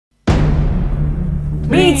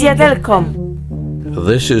Media Telkom.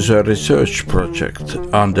 This is a research project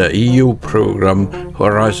under EU program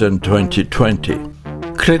Horizon 2020.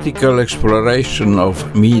 Critical exploration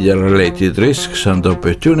of media-related risks and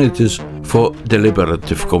opportunities for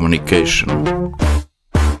deliberative communication.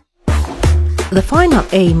 The final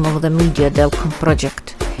aim of the Media Telkom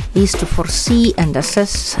project is to foresee and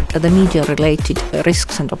assess the media-related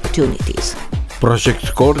risks and opportunities.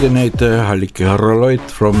 Project coordinator Halliki Harro-Loit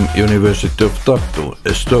from University of Tartu,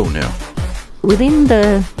 Estonia. Within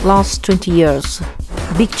the last 20 years,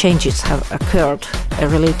 big changes have occurred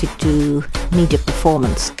related to media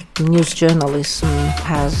performance. News journalism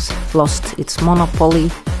has lost its monopoly.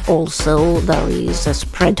 Also, there is a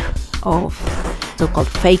spread of so-called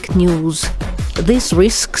fake news. These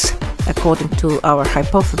risks, according to our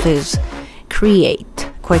hypothesis, create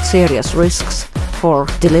quite serious risks for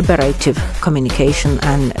deliberative communication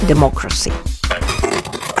and democracy.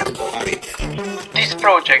 This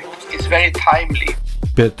project is very timely.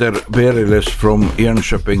 Peter Beriles from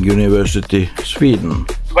Jönköping University, Sweden.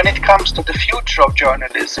 When it comes to the future of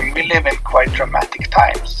journalism, we live in quite dramatic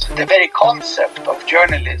times. The very concept of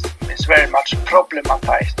journalism is very much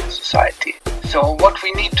problematized in society. So what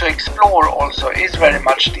we need to explore also is very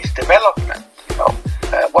much this development.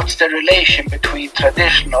 What's the relation between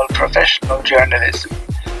traditional professional journalism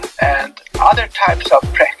and other types of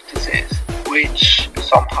practices which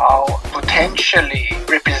somehow potentially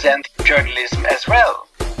represent journalism as well,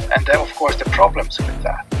 and of course the problems with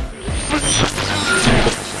that.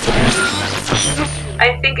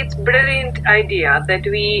 I think it's a brilliant idea that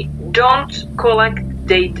we don't collect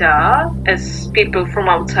data as people from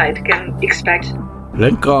outside can expect.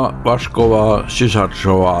 Lenka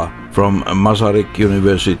Vaskova-Sisarchova from Masaryk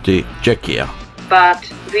University, Czechia. But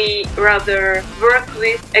we rather work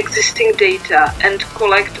with existing data and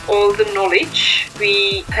collect all the knowledge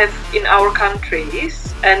we have in our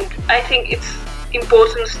countries. And I think it's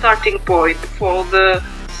important starting point for the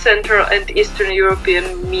Central and Eastern European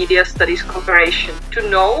Media Studies Cooperation to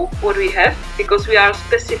know what we have, because we are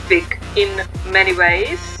specific in many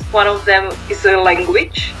ways. One of them is a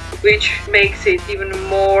language, which makes it even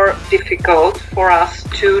more difficult for us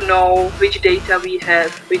to know which data we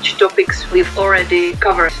have, which topics we've already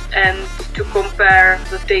covered, and to compare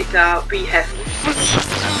the data we have.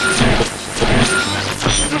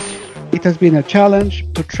 It has been a challenge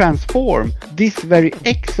to transform this very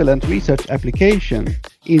excellent research application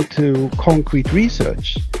into concrete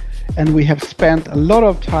research. And we have spent a lot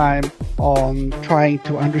of time on trying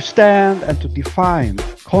to understand and to define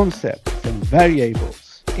concepts and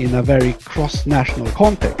variables in a very cross-national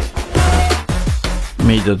context.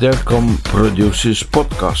 Media Telkom produces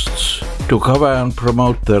podcasts to cover and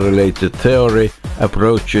promote the related theory,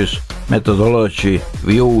 approaches, methodology,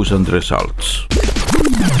 views and results.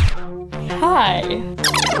 Hi.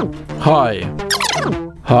 Hi.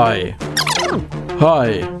 Hi.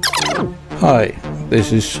 Hi. Hi.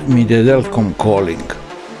 This is Media Telkom calling.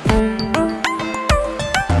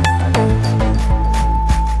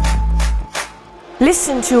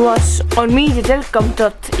 Listen to us on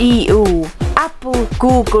mediatelkom.eu, Apple,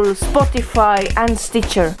 Google, Spotify and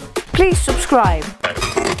Stitcher. Please subscribe.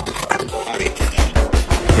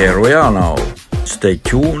 Here we are now. Stay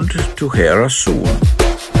tuned to hear us soon.